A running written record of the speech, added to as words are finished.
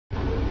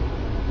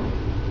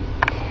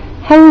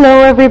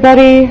Hello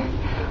everybody.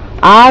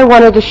 I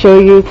wanted to show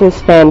you this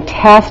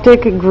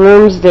fantastic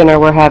groom's dinner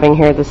we're having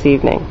here this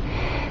evening.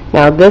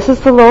 Now this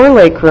is the lower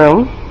lake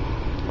room,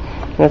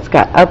 and it's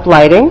got up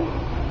lighting.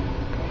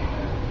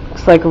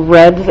 Looks like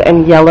reds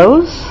and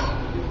yellows.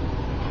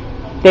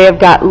 They have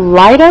got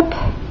light up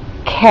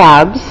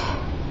cabs.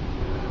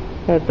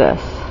 Look at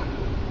this.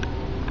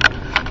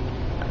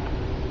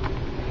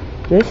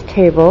 This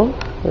table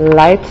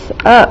lights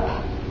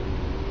up.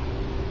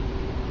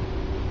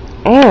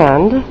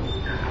 And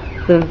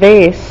the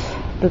base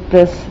that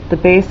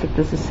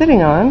this is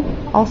sitting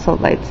on also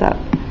lights up.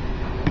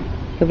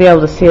 You'll be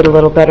able to see it a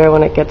little better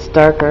when it gets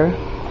darker.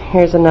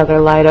 Here's another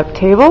light up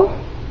table.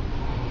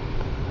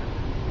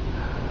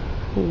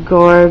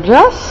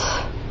 Gorgeous.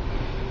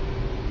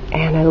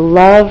 And I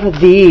love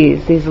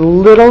these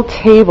little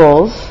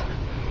tables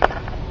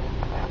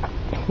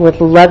with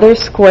leather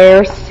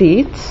square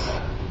seats.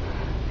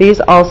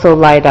 These also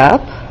light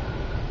up.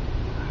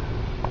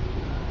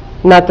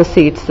 Not the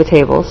seats, the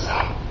tables.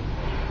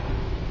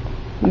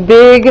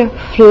 Big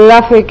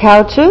fluffy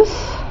couches,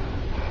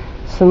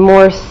 some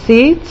more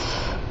seats,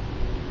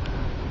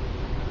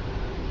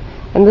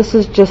 and this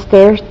is just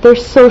their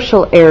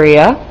social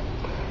area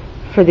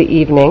for the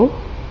evening.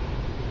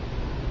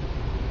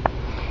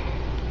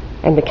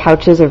 And the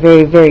couches are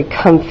very, very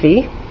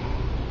comfy.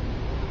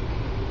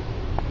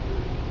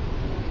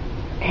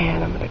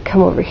 And I'm going to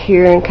come over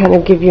here and kind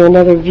of give you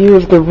another view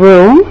of the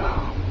room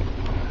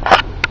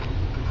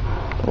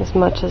as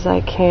much as I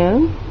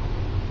can.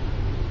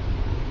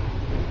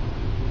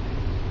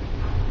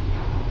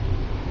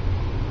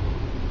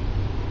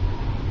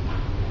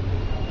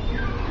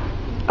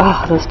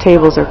 Oh, those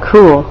tables are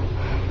cool.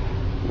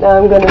 Now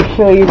I'm going to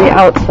show you the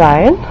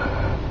outside.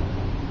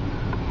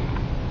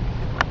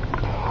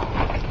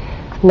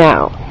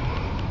 Now,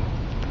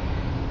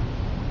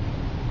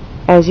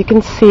 as you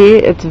can see,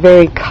 it's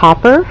very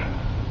copper.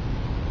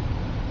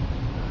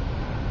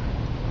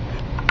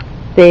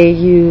 They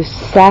used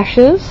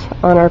sashes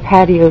on our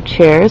patio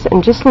chairs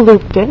and just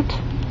looped it.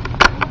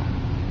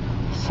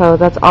 So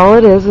that's all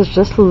it is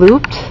just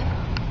looped.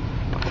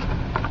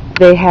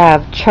 They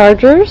have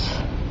chargers.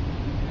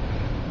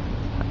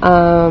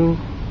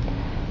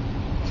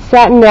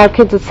 Satin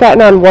napkins. It's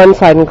satin on one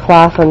side and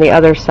cloth on the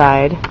other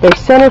side. They're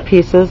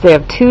centerpieces. They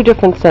have two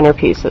different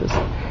centerpieces.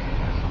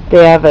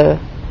 They have a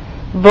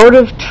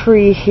votive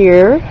tree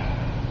here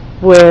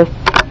with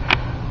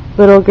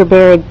little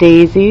Gerbera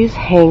daisies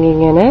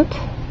hanging in it.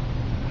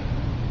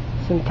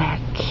 Isn't that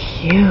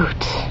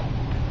cute?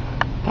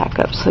 Back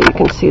up so you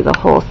can see the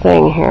whole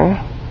thing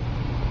here.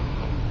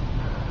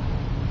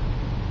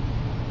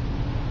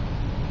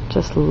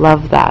 Just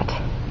love that.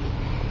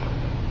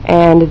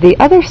 And the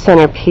other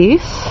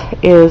centerpiece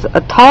is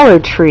a taller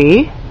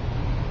tree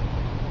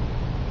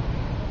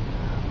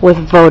with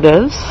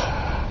votives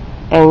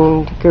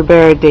and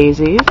Gerbera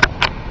daisies.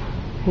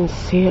 You can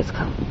see it's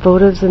got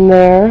votives in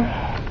there.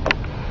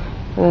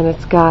 And then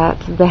it's got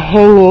the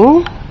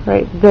hanging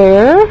right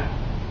there.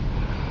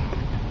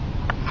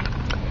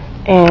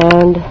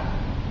 And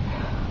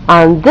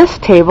on this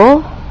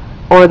table,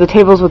 or the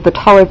tables with the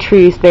taller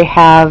trees, they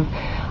have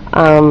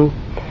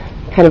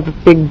kind of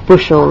big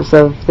bushels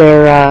of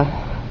their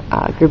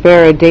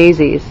Gerbera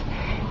daisies.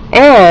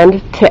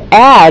 And to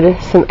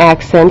add some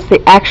accents, they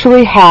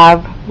actually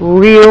have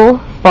real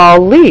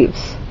fall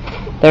leaves.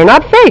 They're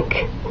not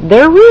fake.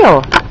 They're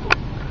real.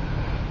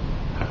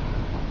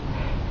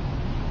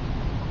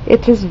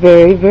 It is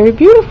very, very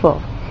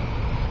beautiful.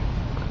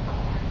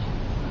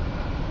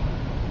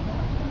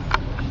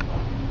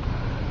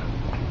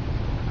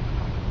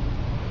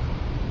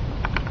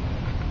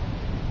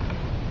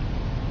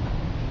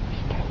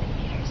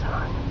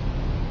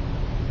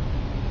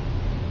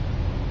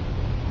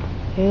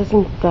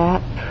 Isn't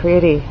that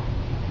pretty?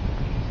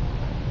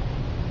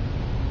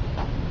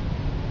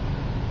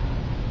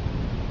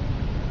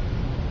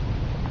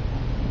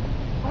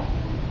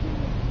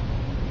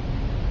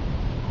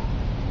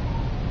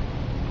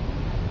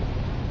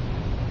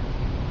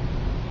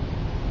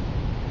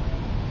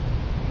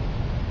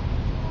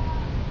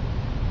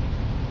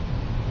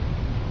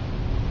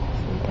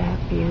 Isn't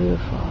that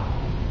beautiful?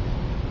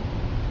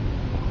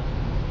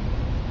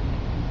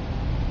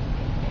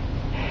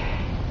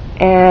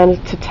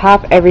 And to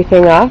top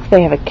everything off,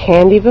 they have a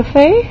candy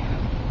buffet.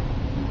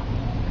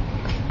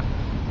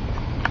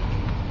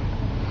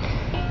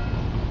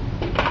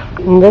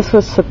 And this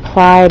was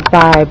supplied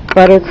by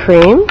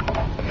Buttercream.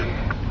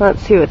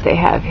 Let's see what they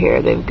have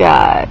here. They've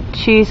got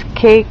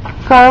cheesecake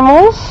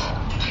caramels.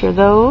 Sure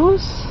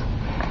those.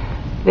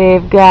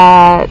 They've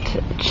got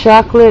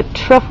chocolate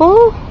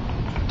truffle,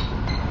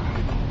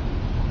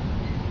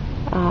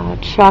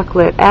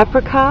 chocolate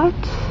apricot,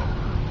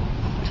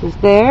 which is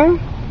there,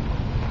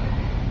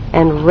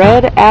 and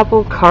red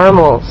apple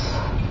caramels,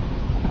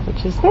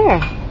 which is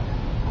there,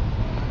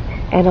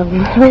 and a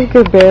little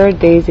Gerbera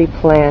daisy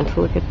plant.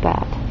 Look at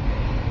that.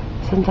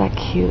 Isn't that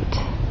cute?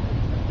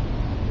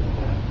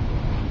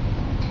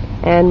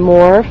 And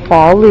more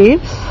fall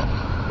leaves.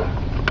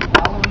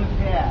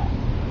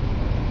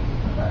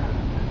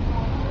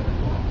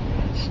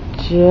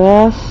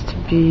 just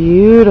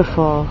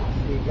beautiful.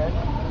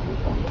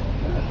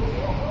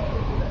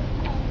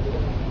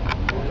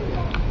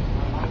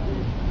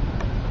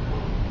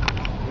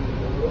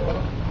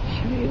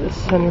 Show you the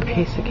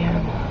centerpiece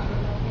again.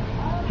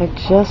 I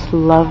just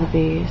love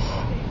these.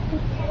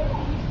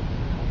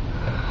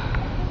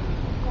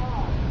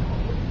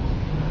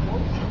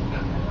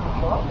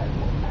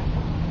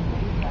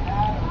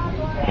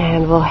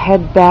 And we'll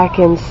head back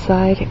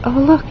inside. Oh,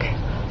 look!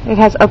 It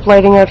has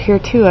uplighting out here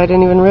too. I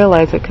didn't even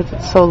realize it because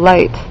it's so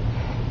light.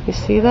 You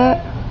see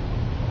that?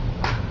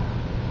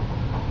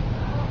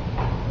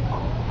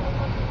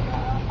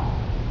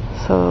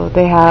 So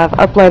they have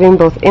uplighting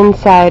both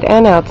inside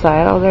and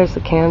outside. Oh, there's the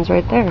cans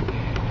right there.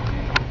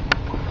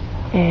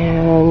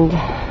 And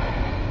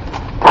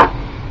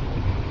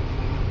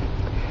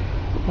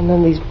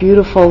then these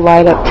beautiful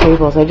light up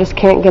tables. I just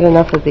can't get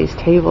enough of these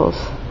tables.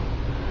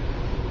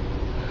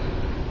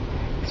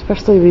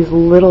 Especially these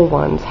little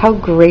ones. How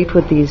great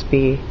would these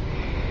be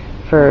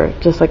for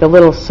just like a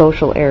little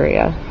social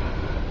area?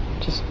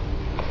 Just,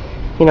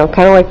 you know,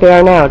 kind of like they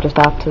are now, just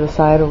off to the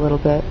side a little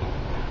bit.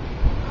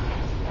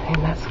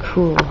 And that's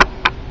cool.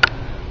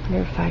 I wonder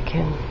if I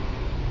can...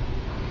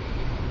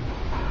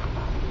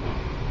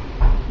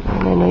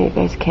 And I know you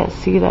guys can't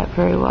see that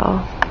very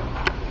well.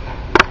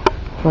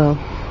 Well,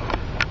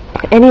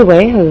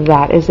 anyway,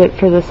 that is it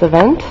for this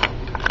event.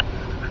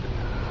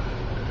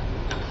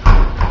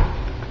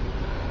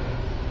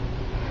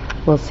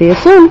 We'll see you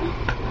soon.